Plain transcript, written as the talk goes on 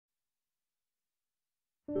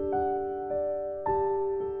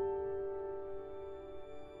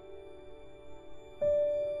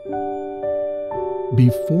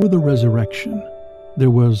Before the resurrection, there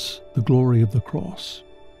was the glory of the cross,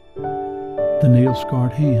 the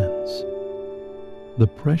nail-scarred hands, the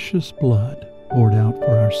precious blood poured out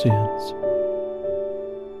for our sins.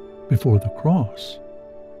 Before the cross,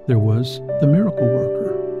 there was the miracle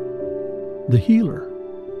worker, the healer,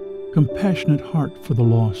 compassionate heart for the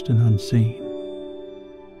lost and unseen,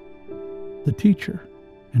 the teacher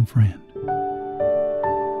and friend.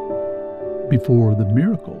 Before the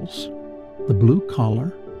miracles, the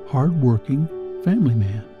blue-collar, hard-working family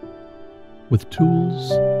man with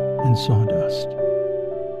tools and sawdust.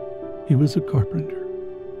 He was a carpenter.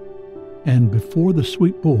 And before the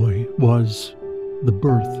sweet boy was the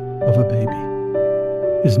birth of a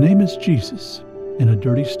baby. His name is Jesus, in a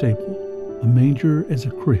dirty stable, a manger as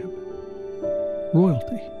a crib.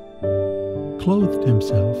 Royalty. Clothed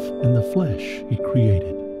himself in the flesh he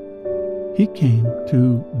created. He came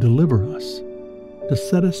to deliver us, to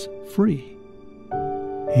set us free.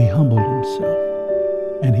 He humbled himself,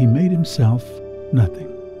 and he made himself nothing.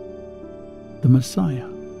 The Messiah,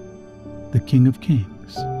 the King of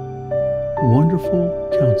Kings, Wonderful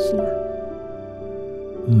Counselor,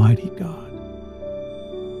 Mighty God,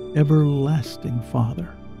 Everlasting Father,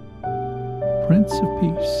 Prince of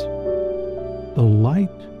Peace, the Light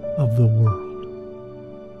of the World,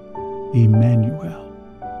 Emmanuel,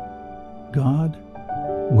 God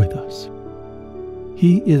with us.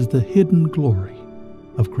 He is the hidden glory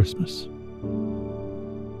of Christmas.